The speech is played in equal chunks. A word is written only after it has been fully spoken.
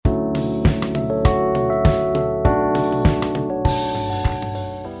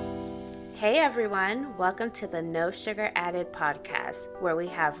everyone, welcome to the No Sugar Added podcast, where we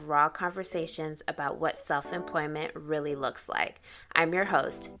have raw conversations about what self-employment really looks like. I'm your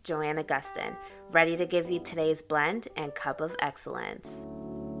host, Joanna Gustin, ready to give you today's blend and cup of excellence.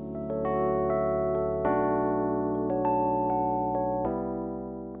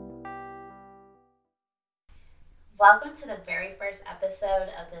 Welcome to the very first episode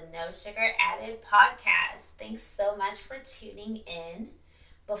of the No Sugar Added podcast. Thanks so much for tuning in.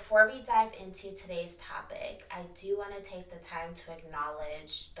 Before we dive into today's topic, I do want to take the time to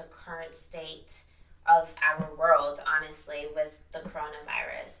acknowledge the current state of our world, honestly, with the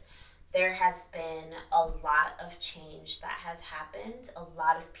coronavirus. There has been a lot of change that has happened. A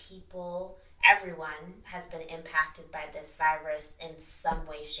lot of people, everyone has been impacted by this virus in some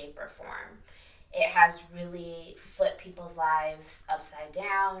way, shape, or form. It has really flipped people's lives upside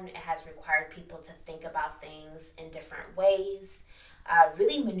down. It has required people to think about things in different ways.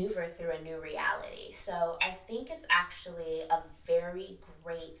 Really maneuver through a new reality. So I think it's actually a very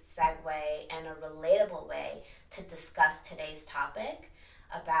great segue and a relatable way to discuss today's topic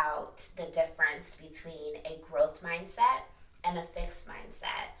about the difference between a growth mindset and a fixed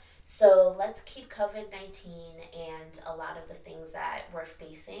mindset. So let's keep COVID-19 and a lot of the things that we're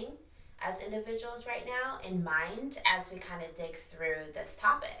facing as individuals right now in mind as we kind of dig through this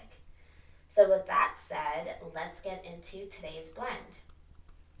topic. So with that said, let's get into today's blend.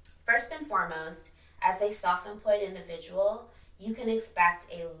 First and foremost, as a self-employed individual, you can expect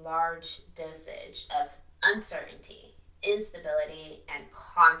a large dosage of uncertainty, instability, and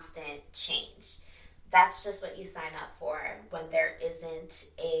constant change. That's just what you sign up for when there isn't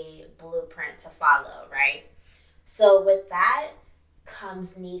a blueprint to follow, right? So with that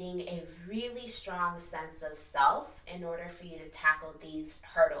comes needing a really strong sense of self in order for you to tackle these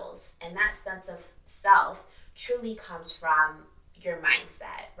hurdles. And that sense of self truly comes from your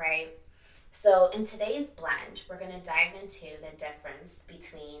mindset, right? So in today's blend, we're going to dive into the difference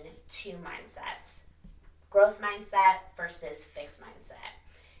between two mindsets, growth mindset versus fixed mindset.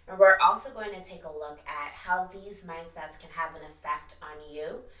 And we're also going to take a look at how these mindsets can have an effect on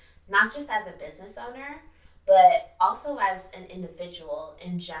you, not just as a business owner, but also as an individual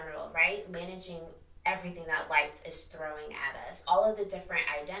in general, right? Managing everything that life is throwing at us. All of the different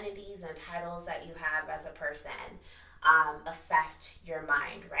identities and titles that you have as a person affect your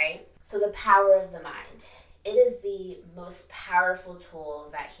mind, right? So the power of the mind. It is the most powerful tool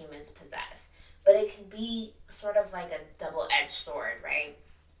that humans possess, but it can be sort of like a double-edged sword, right?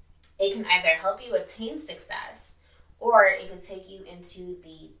 It can either help you attain success, or it could take you into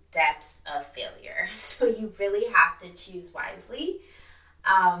the depths of failure. So you really have to choose wisely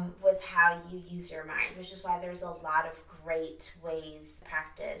with how you use your mind, which is why there's a lot of great ways to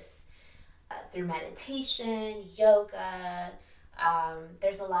practice through meditation, yoga.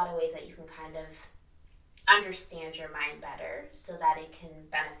 There's a lot of ways that you can kind of understand your mind better so that it can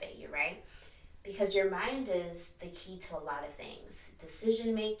benefit you, right? Because your mind is the key to a lot of things.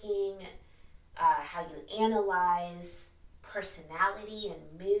 Decision making, how you analyze, personality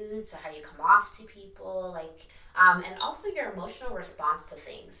and mood, so how you come off to people, and also your emotional response to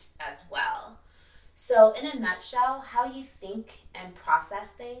things as well. So in a nutshell, how you think and process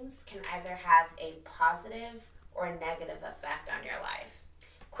things can either have a positive or a negative effect on your life.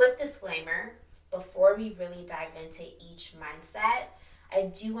 Quick disclaimer, before we really dive into each mindset,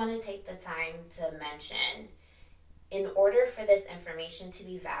 I do want to take the time to mention, in order for this information to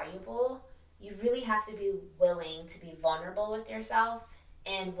be valuable, you really have to be willing to be vulnerable with yourself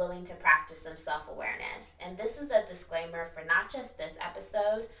and willing to practice some self-awareness. And this is a disclaimer for not just this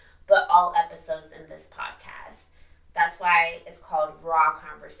episode, but all episodes in this podcast. That's why it's called Raw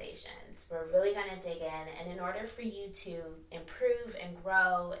Conversations. We're really going to dig in, and in order for you to improve and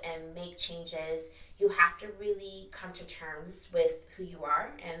grow and make changes, you have to really come to terms with who you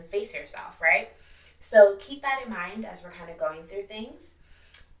are and face yourself, right? So keep that in mind as we're kind of going through things.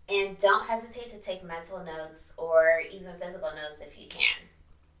 And don't hesitate to take mental notes or even physical notes if you can.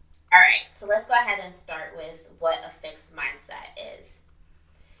 All right, so let's go ahead and start with what a fixed mindset is.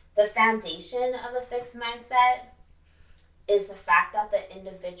 The foundation of a fixed mindset is the fact that the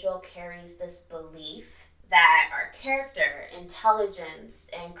individual carries this belief that our character, intelligence,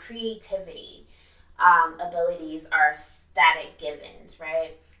 and creativity abilities are static givens,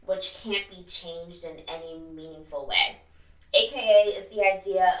 right? Which can't be changed in any meaningful way. AKA is the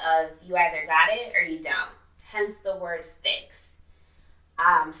idea of you either got it or you don't, hence the word fix.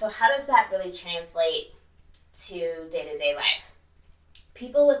 So how does that really translate to day-to-day life?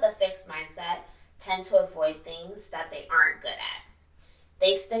 People with a fixed mindset tend to avoid things that they aren't good at.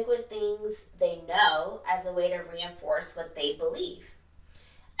 They stick with things they know as a way to reinforce what they believe.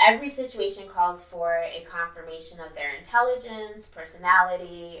 Every situation calls for a confirmation of their intelligence,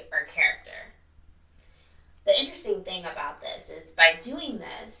 personality, or character. The interesting thing about this is by doing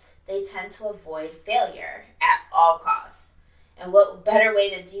this, they tend to avoid failure at all costs. And what better way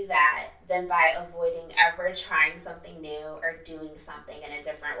to do that than by avoiding ever trying something new or doing something in a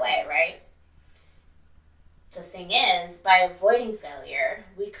different way, right? The thing is, by avoiding failure,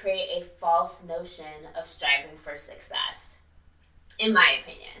 we create a false notion of striving for success, in my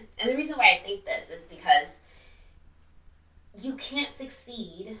opinion. And the reason why I think this is because you can't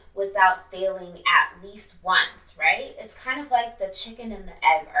succeed without failing at least once, right? It's kind of like the chicken and the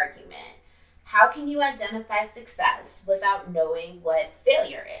egg argument. How can you identify success without knowing what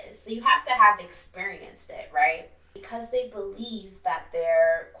failure is? So you have to have experienced it, right? Because they believe that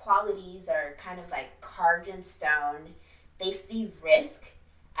their qualities are kind of like carved in stone, they see risk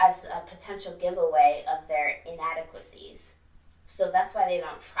as a potential giveaway of their inadequacies. So that's why they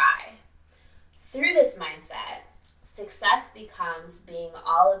don't try. Through this mindset, success becomes being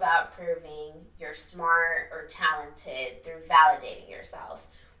all about proving you're smart or talented through validating yourself,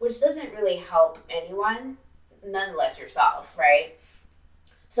 which doesn't really help anyone, nonetheless yourself, right?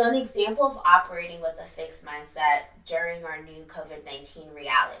 So an example of operating with a fixed mindset during our new COVID-19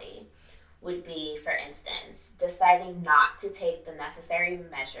 reality would be, for instance, deciding not to take the necessary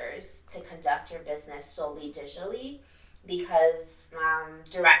measures to conduct your business solely digitally because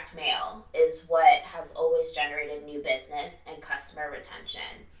direct mail is what has always generated new business and customer retention.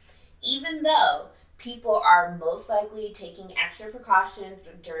 Even though people are most likely taking extra precautions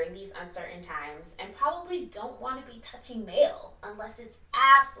during these uncertain times and probably don't want to be touching mail unless it's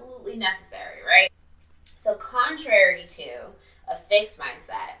absolutely necessary, right? So contrary to a fixed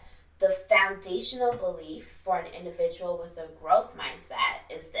mindset, the foundational belief for an individual with a growth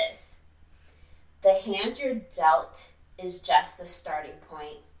mindset is this: the hand you're dealt is just the starting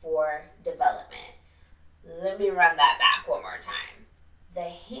point for development. Let me run that back one more time. The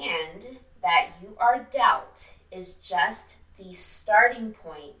hand that you are dealt is just the starting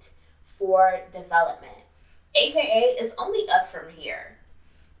point for development, aka is only up from here.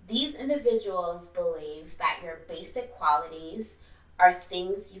 These individuals believe that your basic qualities are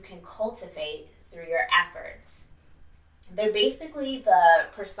things you can cultivate through your efforts. They're basically the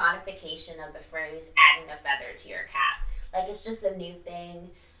personification of the phrase adding a feather to your cap. Like, it's just a new thing.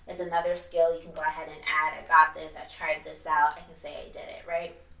 It's another skill you can go ahead and add. I got this. I tried this out. I can say I did it,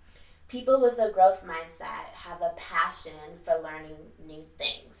 right? People with a growth mindset have a passion for learning new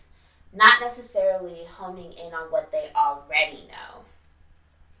things, not necessarily honing in on what they already know.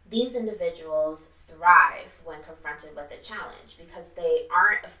 These individuals thrive when confronted with a challenge because they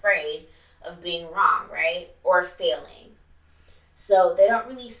aren't afraid of being wrong, right? Or failing. So they don't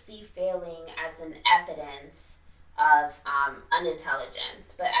really see failing as an evidence of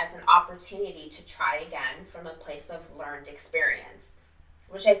unintelligence, but as an opportunity to try again from a place of learned experience,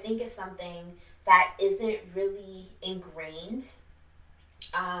 which I think is something that isn't really ingrained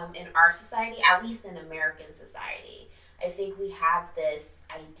in our society, at least in American society. I think we have this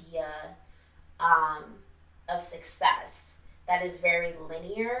idea of success that is very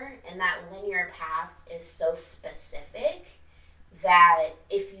linear, and that linear path is so specific that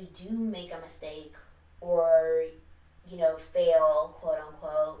if you do make a mistake or, fail, quote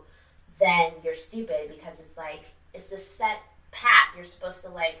unquote, then you're stupid, because it's the set path. You're supposed to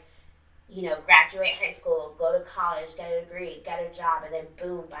graduate high school, go to college, get a degree, get a job, and then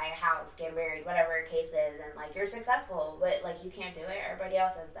boom, buy a house, get married, whatever the case is, and you're successful, but you can't do it. Everybody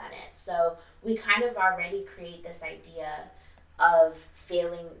else has done it. So we kind of already create this idea of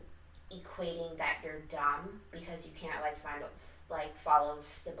failing, equating that you're dumb because you can't follow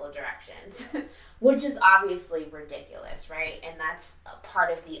simple directions, which is obviously ridiculous, right? And that's a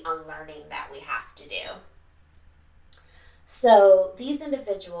part of the unlearning that we have to do. So these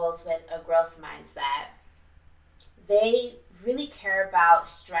individuals with a growth mindset, they really care about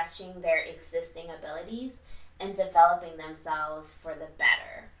stretching their existing abilities and developing themselves for the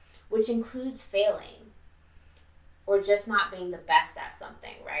better, which includes failing or just not being the best at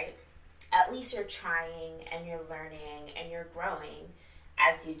something, right? At least you're trying and you're learning and you're growing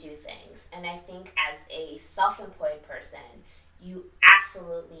as you do things. And I think as a self-employed person, you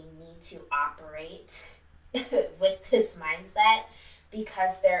absolutely need to operate with this mindset,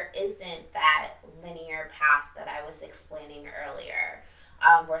 because there isn't that linear path that I was explaining earlier,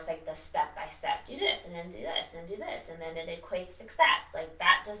 where it's the step-by-step, do this and then do this and do this, and then it equates success.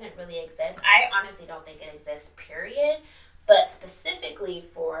 That doesn't really exist. I honestly don't think it exists, period. But specifically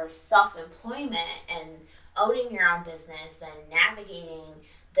for self-employment and owning your own business and navigating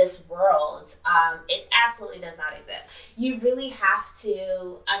this world, it absolutely does not exist. You really have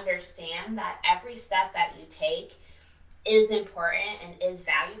to understand that every step that you take is important and is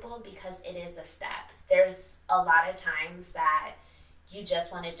valuable because it is a step. There's a lot of times that you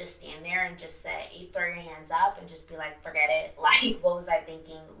just want to just stand there and just say, you throw your hands up and just be like, forget it. Like, what was I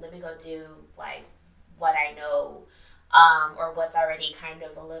thinking? Let me go do like what I know, or what's already kind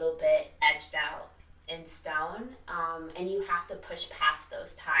of a little bit edged out in stone. And you have to push past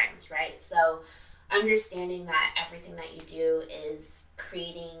those times, right? So understanding that everything that you do is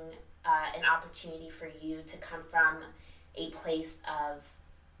creating an opportunity for you to come from a place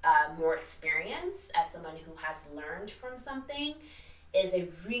of more experience as someone who has learned from something is a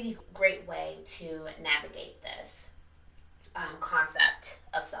really great way to navigate this concept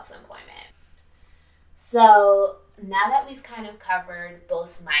of self-employment. So now that we've kind of covered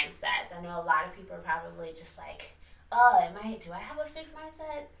both mindsets, I know a lot of people are probably just like, oh, do I have a fixed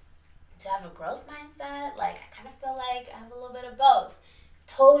mindset? Do I have a growth mindset? Like, I kind of feel like I have a little bit of both.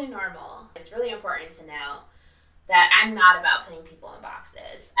 Totally normal. It's really important to know that I'm not about putting people in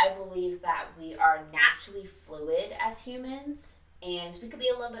boxes. I believe that we are naturally fluid as humans, and we could be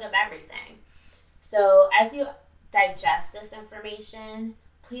a little bit of everything. So as you digest this information,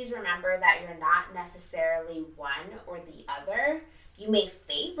 please remember that you're not necessarily one or the other. You may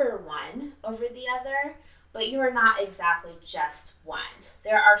favor one over the other, but you are not exactly just one.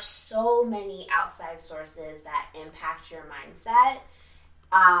 There are so many outside sources that impact your mindset.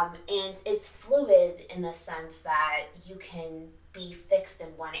 And it's fluid in the sense that you can be fixed in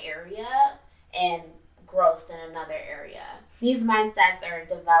one area and growth in another area. These mindsets are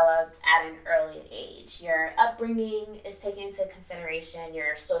developed at an early age. Your upbringing is taken into consideration,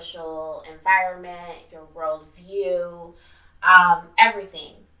 your social environment, your worldview,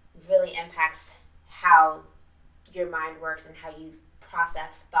 everything really impacts how your mind works and how you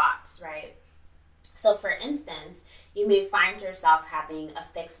process thoughts, right? So for instance, you may find yourself having a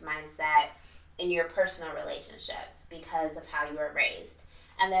fixed mindset in your personal relationships because of how you were raised.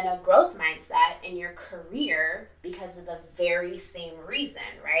 And then a growth mindset in your career because of the very same reason,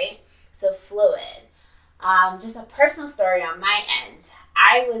 right? So fluid. Just a personal story on my end.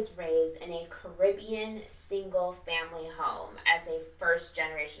 I was raised in a Caribbean single family home as a first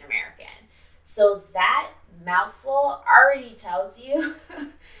generation American. So that mouthful already tells you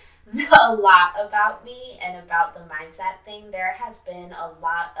a lot about me and about the mindset thing. There has been a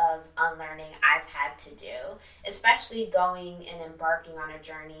lot of unlearning I've had to do, especially going and embarking on a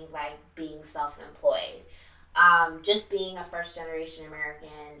journey like being self-employed. Just being a first generation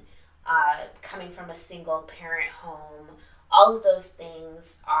American, coming from a single parent home, all of those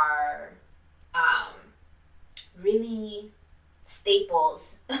things are really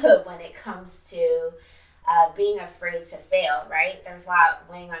staples when it comes to being afraid to fail, right? There's a lot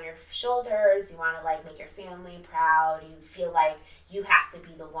weighing on your shoulders. You want to like make your family proud. You feel like you have to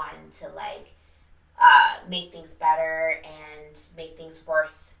be the one to like make things better and make things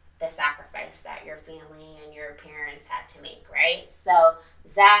worth the sacrifice that your family and your parents had to make, right? So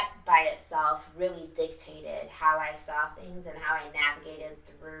that by itself really dictated how I saw things and how I navigated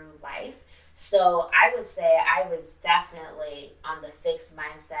through life. So I would say I was definitely on the fixed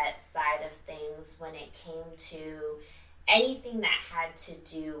mindset side of things when it came to anything that had to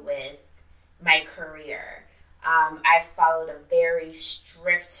do with my career. I followed a very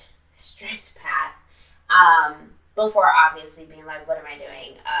strict path before obviously being like, what am I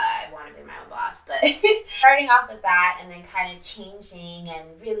doing? I want to be my own boss. But starting off with that and then kind of changing and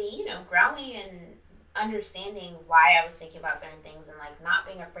really, growing and understanding why I was thinking about certain things and like not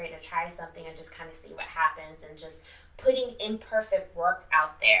being afraid to try something and just kind of see what happens and just putting imperfect work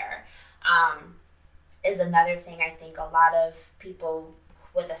out there is another thing I think a lot of people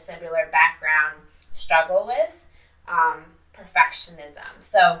with a similar background struggle with, perfectionism.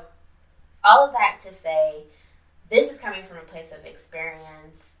 So all of that to say, this is coming from a place of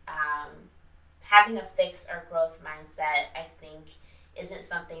experience. Having a fixed or growth mindset, I think, isn't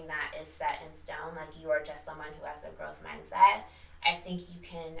something that is set in stone, like you are just someone who has a growth mindset. I think you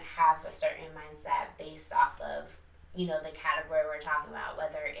can have a certain mindset based off of, the category we're talking about,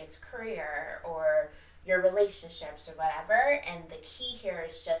 whether it's career or your relationships or whatever. And the key here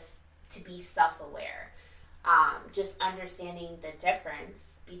is just to be self-aware, just understanding the difference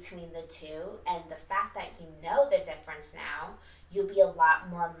between the two. And the fact that you know the difference now, you'll be a lot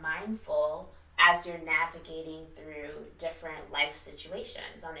more mindful as you're navigating through different life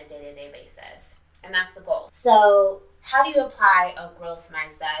situations on a day-to-day basis. And that's the goal. So how do you apply a growth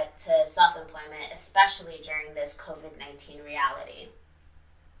mindset to self-employment, especially during this COVID-19 reality?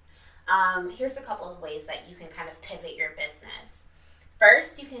 Here's a couple of ways that you can kind of pivot your business.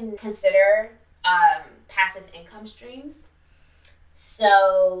 First, you can consider passive income streams.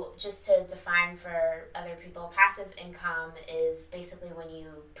 So just to define for other people, passive income is basically when you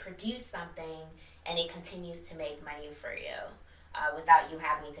produce something and it continues to make money for you without you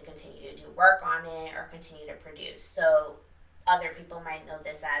having to continue to do work on it or continue to produce. So other people might know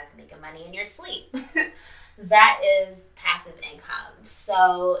this as making money in your sleep. That is passive income.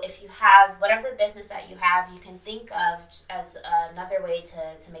 So if you have whatever business that you have, you can think of as another way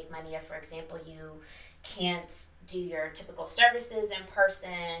to make money. If, for example, you can't do your typical services in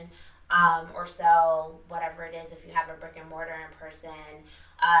person or sell whatever it is if you have a brick and mortar in person.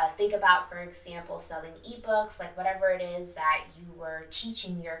 Think about, for example, selling ebooks, like whatever it is that you were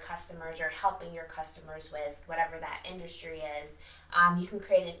teaching your customers or helping your customers with, whatever that industry is. You can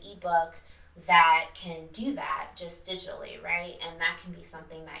create an ebook that can do that just digitally, right? And that can be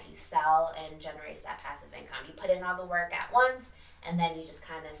something that you sell and generates that passive income. You put in all the work at once, and then you just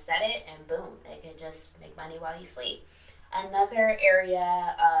kind of set it, and boom, it can just make money while you sleep. Another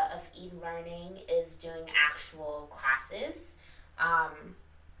area of e-learning is doing actual classes,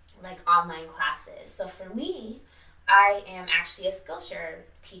 like online classes. So for me, I am actually a Skillshare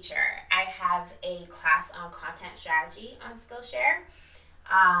teacher. I have a class on content strategy on Skillshare.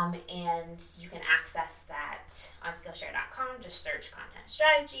 And you can access that on Skillshare.com. Just search content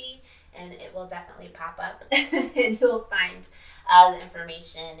strategy and it will definitely pop up and you'll find the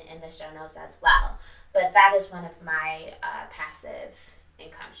information in the show notes as well. But that is one of my passive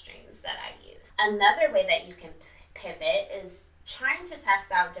income streams that I use. Another way that you can pivot is trying to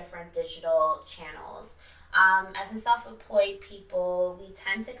test out different digital channels. As a self-employed people, we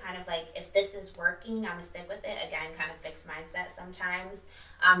tend to kind of like, if this is working, I'm gonna stick with it. Again, kind of fixed mindset sometimes.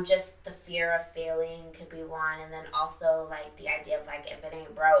 Just the fear of failing could be one. And then also like the idea of like, if it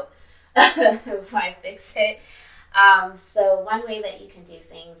ain't broke, why fix it? So one way that you can do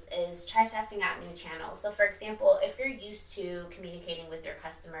things is try testing out new channels. So for example, if you're used to communicating with your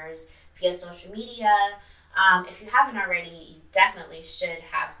customers via social media, if you haven't already, you definitely should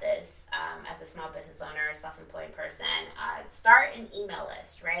have this as a small business owner or self-employed person. Start an email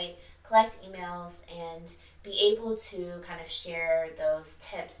list, right? Collect emails and be able to kind of share those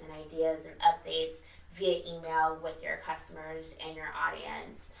tips and ideas and updates via email with your customers and your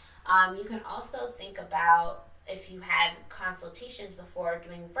audience. You can also think about, if you had consultations before,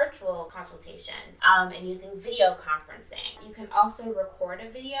 doing virtual consultations and using video conferencing. You can also record a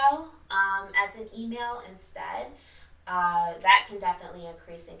video as an email instead. That can definitely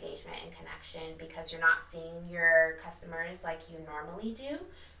increase engagement and connection because you're not seeing your customers like you normally do.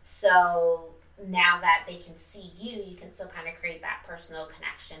 So now that they can see you, you can still kind of create that personal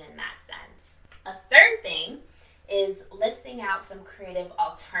connection in that sense. A third thing is listing out some creative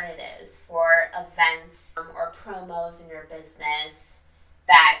alternatives for events or promos in your business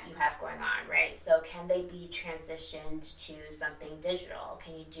that you have going on, right? So can they be transitioned to something digital?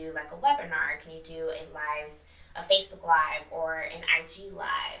 Can you do like a webinar? Can you do a Facebook Live or an IG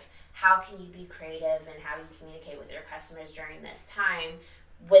Live? How can you be creative in how you communicate with your customers during this time,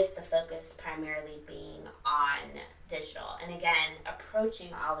 with the focus primarily being on digital? And again, approaching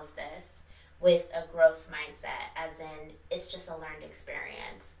all of this with a growth mindset, as in it's just a learned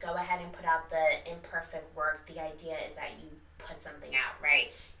experience. Go ahead and put out the imperfect work. The idea is that you put something out,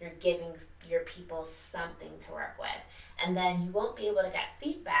 right? You're giving your people something to work with. And then you won't be able to get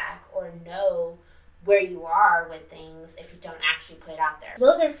feedback or know where you are with things if you don't actually put it out there.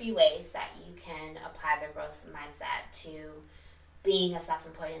 Those are a few ways that you can apply the growth mindset to being a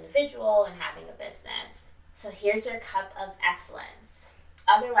self-employed individual and having a business. So here's your cup of excellence,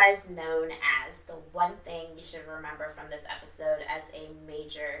 otherwise known as the one thing you should remember from this episode as a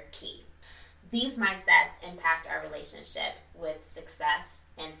major key. These mindsets impact our relationship with success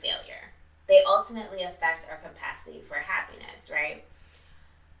and failure. They ultimately affect our capacity for happiness, right?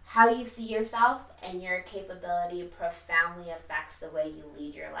 How you see yourself and your capability profoundly affects the way you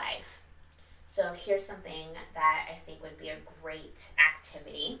lead your life. So here's something that I think would be a great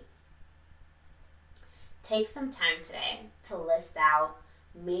activity. Take some time today to list out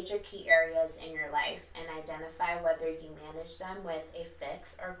major key areas in your life and identify whether you manage them with a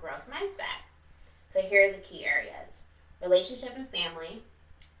fixed or growth mindset. So here are the key areas: relationship and family,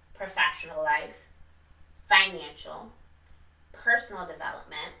 professional life, financial, personal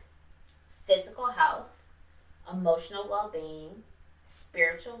development, physical health, emotional well-being,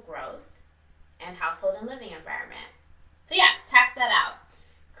 spiritual growth, and household and living environment. So yeah, test that out.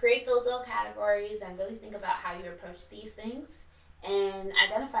 Create those little categories and really think about how you approach these things and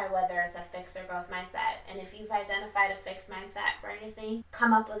identify whether it's a fixed or growth mindset. And if you've identified a fixed mindset for anything,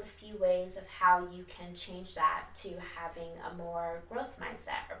 come up with a few ways of how you can change that to having a more growth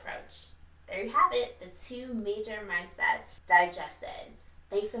mindset approach. There you have it, the 2 major mindsets digested.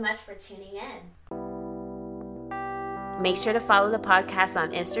 Thanks so much for tuning in. Make sure to follow the podcast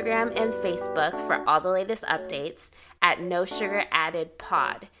on Instagram and Facebook for all the latest updates at No Sugar Added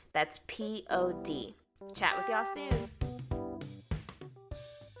Pod. That's POD. Chat with y'all soon.